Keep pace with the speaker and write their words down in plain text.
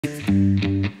Oh,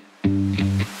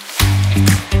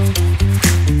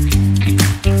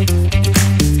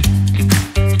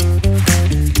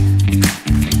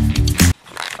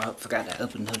 forgot to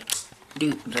open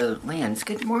the lens.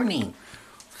 Good morning.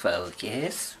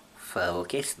 Focus.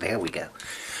 Focus. There we go.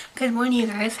 Good morning, you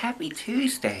guys. Happy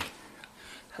Tuesday.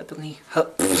 Hopefully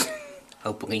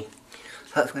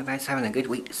everybody's having a good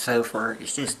week so far.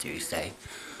 It's just Tuesday.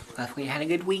 Hopefully you had a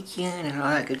good weekend and all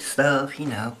that good stuff, you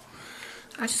know.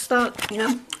 I just thought, you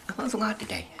know, I was vlogged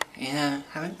today. And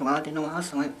I haven't vlogged in a while,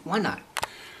 so I'm like, why not?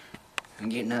 I'm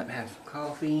getting up to have some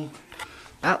coffee.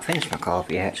 About finished my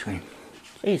coffee, actually.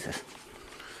 Jesus.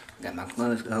 Got my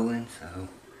clothes going, so I'm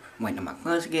waiting on my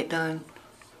clothes to get done.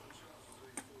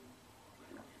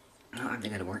 I don't have to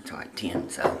go to work till like 10,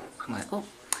 so I'm like, oh,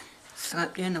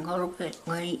 slept in a little bit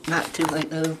late. Not too late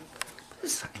though.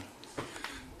 It's fine.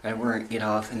 Gotta work, get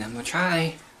off, and then I'm gonna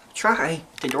try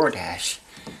the DoorDash.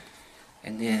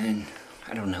 And then,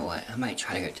 I don't know what, I might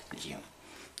try to go to the gym.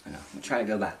 I don't know, I'm gonna try to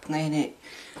go by Planet.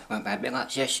 I went by Big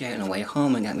Lots yesterday on the way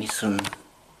home and got me some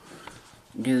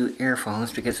new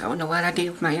earphones because I don't know what I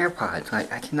did with my AirPods.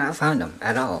 Like, I cannot find them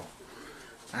at all.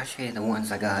 I'll show you the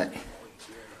ones I got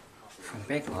from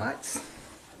Big Lots.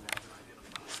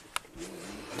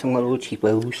 Some little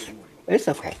cheapos. It's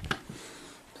okay.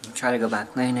 I'm gonna try to go by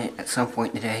Planet at some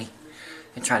point today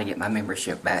and try to get my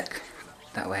membership back.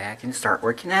 That way I can start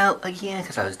working out again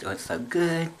because I was doing so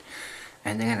good.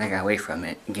 And then I got away from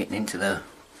it, getting into the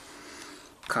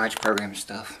college program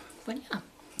stuff. But yeah,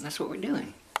 that's what we're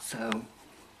doing. So,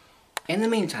 in the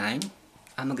meantime,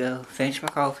 I'm gonna go finish my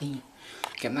coffee,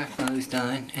 get my clothes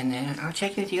done, and then I'll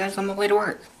check in with you guys on my way to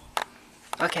work.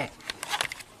 Okay.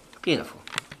 Beautiful.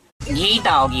 Yee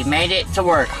dog, you made it to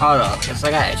work. Hold up, because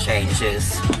I gotta change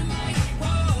this.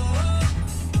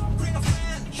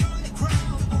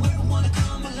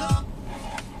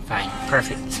 Fine,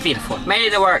 perfect, it's beautiful. Made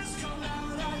it to work.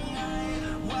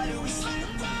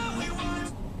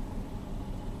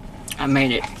 I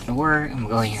made it to work. I'm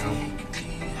going home.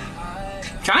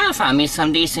 Trying to find me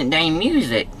some decent dang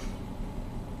music.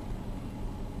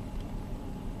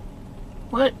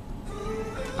 What?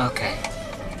 Okay.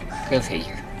 Go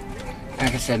figure.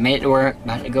 Like I said, made it to work.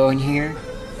 About to go in here,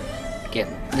 get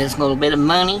this little bit of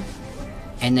money,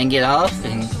 and then get off.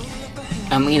 And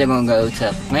I'm either gonna go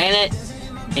to Planet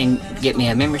and get me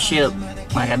a membership,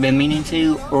 like I've been meaning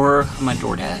to, or my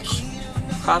DoorDash.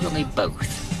 Probably both.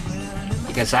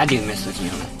 Because I do miss the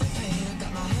gym.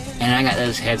 And I got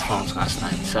those headphones last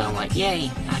night, so I'm like, yay,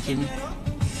 I can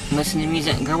listen to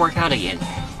music and go work out again.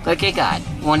 Look at God,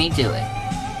 won't he do it?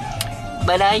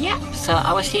 But yeah, so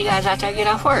I will see you guys after I get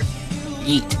off work.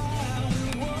 Yeet.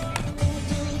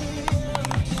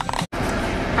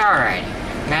 Alright,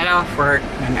 got off work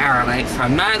an hour late, so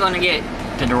I'm not gonna get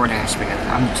the DoorDash because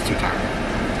I'm just too tired.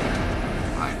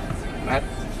 That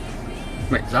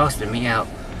exhausted me out.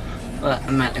 But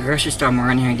I'm at the grocery store. I'm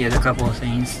running here and get a couple of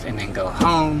things and then go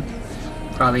home.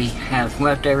 Probably have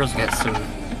leftovers. Got some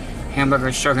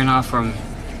hamburger stroganoff from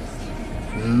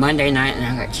Monday night, and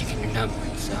I got chicken and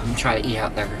dumplings. So I'm gonna try to eat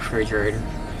out the refrigerator.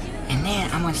 And then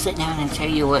I'm gonna sit down and tell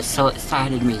you what so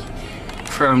excited me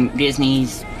from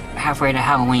Disney's Halfway to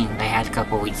Halloween they had a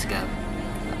couple of weeks ago.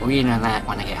 We'll get into that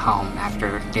when I get home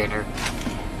after dinner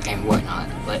and whatnot.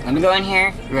 But let me go in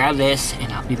here, grab this,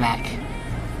 and I'll be back in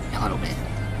a little bit.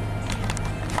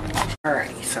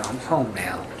 Alright, so I'm home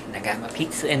now, and I got my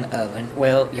pizza in the oven.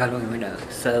 Well, y'all don't even know.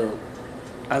 So,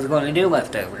 I was going to do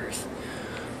leftovers.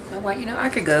 I'm like, you know, I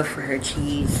could go for her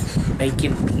cheese,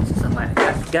 bacon pizza. So I'm like,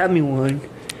 I got me one.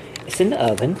 It's in the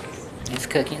oven. It's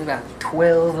cooking. About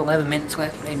 12, 11 minutes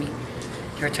left, maybe.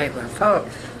 Give or take what I thought.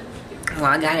 Well,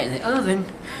 I got it in the oven.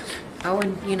 I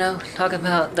would, you know, talk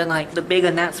about the big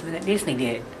announcement that Disney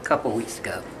did a couple weeks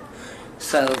ago.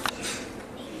 So,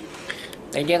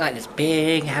 they did like this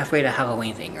big Halfway to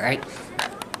Halloween thing, right?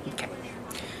 Okay.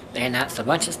 They announced a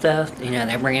bunch of stuff. You know,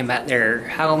 they're bringing back their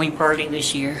Halloween party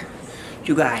this year.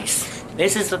 You guys,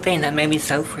 this is the thing that made me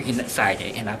so freaking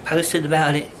excited. And I posted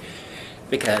about it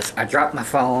because I dropped my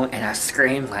phone and I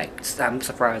screamed like, I'm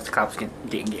surprised the cops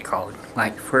didn't get called.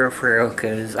 Like, for real,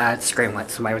 because I screamed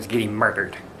like somebody was getting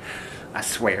murdered. I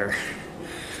swear.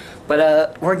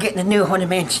 But, we're getting a new Haunted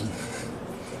Mansion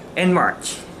in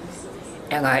March.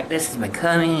 And like, this has been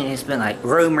coming, and it's been like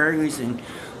rumors,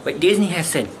 but Disney has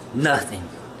said nothing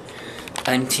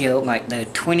until like the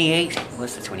 28th.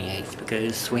 What's the 28th? Because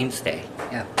it's Wednesday.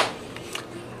 Yeah.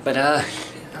 But I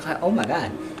was like, oh my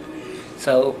god.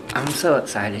 So I'm so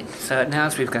excited. So now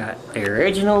we've got the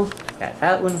original, got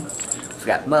that one, we've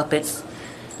got Muppets,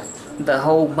 the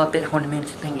whole Muppet Haunted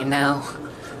Mansion thing, and now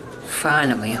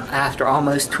finally, after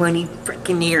almost 20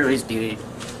 freaking years, dude,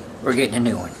 we're getting a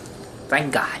new one.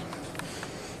 Thank God.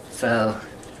 So,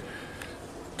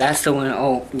 that's the one.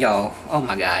 Oh, y'all. Oh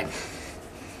my God.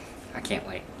 I can't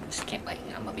wait. Just can't wait.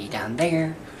 I'm gonna be down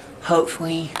there.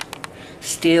 Hopefully.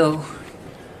 Still.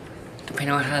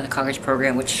 Depending on how the college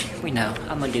program, which we know,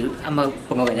 I'm gonna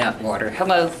blow it out water.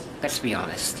 Hello. Let's be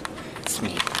honest. It's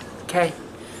me. Okay?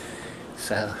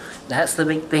 So, that's the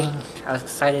big thing I was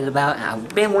excited about. And I've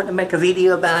been wanting to make a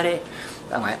video about it.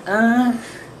 I'm like, And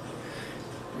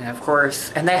of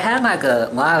course, and they had like a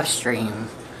live stream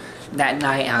that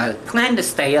night. I planned to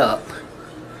stay up,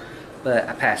 but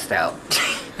I passed out.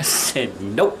 I said,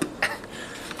 nope.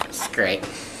 It's great.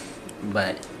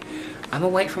 But I'm gonna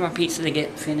wait for my pizza to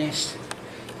get finished,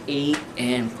 eat,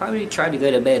 and probably try to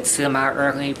go to bed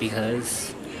semi-early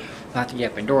because I'm about to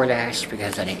get up a DoorDash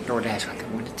because I didn't DoorDash like I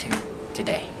wanted to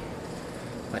today.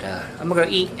 But I'm gonna go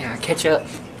eat and I'll catch up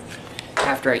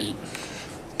after I eat.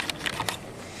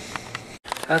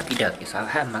 Okie dokie, so I've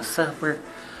had my supper.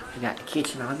 We got the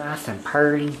kitchen all nice and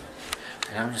purty.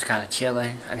 And I'm just kind of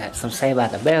chilling. I got some Saved by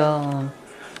the Bell.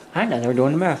 I didn't know they were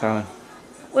doing the marathon.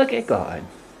 Look at God.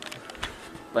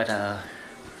 But I'm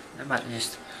about to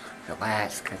just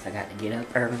relax because I got to get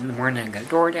up early in the morning and go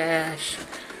DoorDash.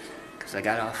 Because I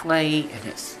got off late and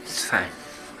it's fine.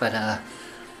 But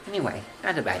anyway,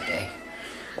 not a bad day.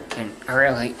 And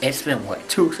it's been what,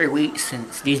 2 or 3 weeks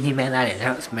since Disney made that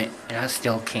announcement, and I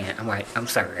still can't. I'm like, I'm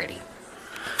so ready.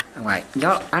 I'm like,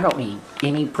 y'all, I don't need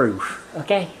any proof,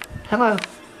 okay? Hello.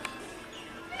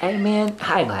 Amen.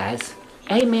 Hi, guys.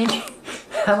 Amen.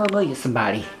 Hallelujah,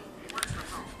 somebody.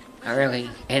 It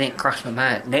didn't cross my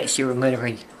mind. Next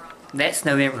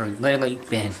November, literally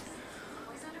been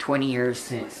 20 years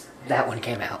since that one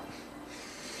came out.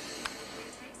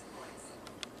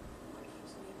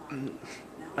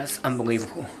 That's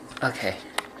unbelievable. Okay.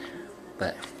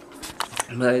 But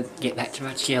I'm gonna get back to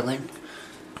my chilling.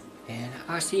 And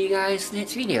I'll see you guys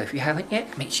next video. If you haven't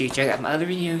yet, make sure you check out my other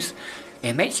videos.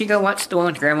 And make sure you go watch the one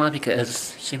with Grandma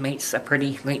because she makes a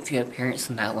pretty lengthy appearance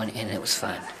in that one and it was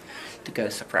fun to go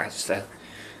surprise. So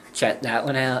check that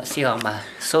one out. See all my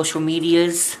social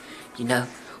medias. You know,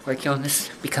 working on this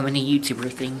becoming a YouTuber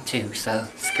thing too. So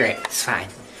it's great. It's fine.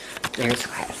 There's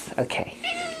class. Okay.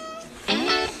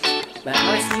 But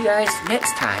I'll see you guys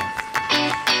next time.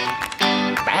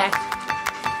 Bye.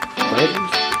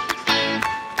 Later.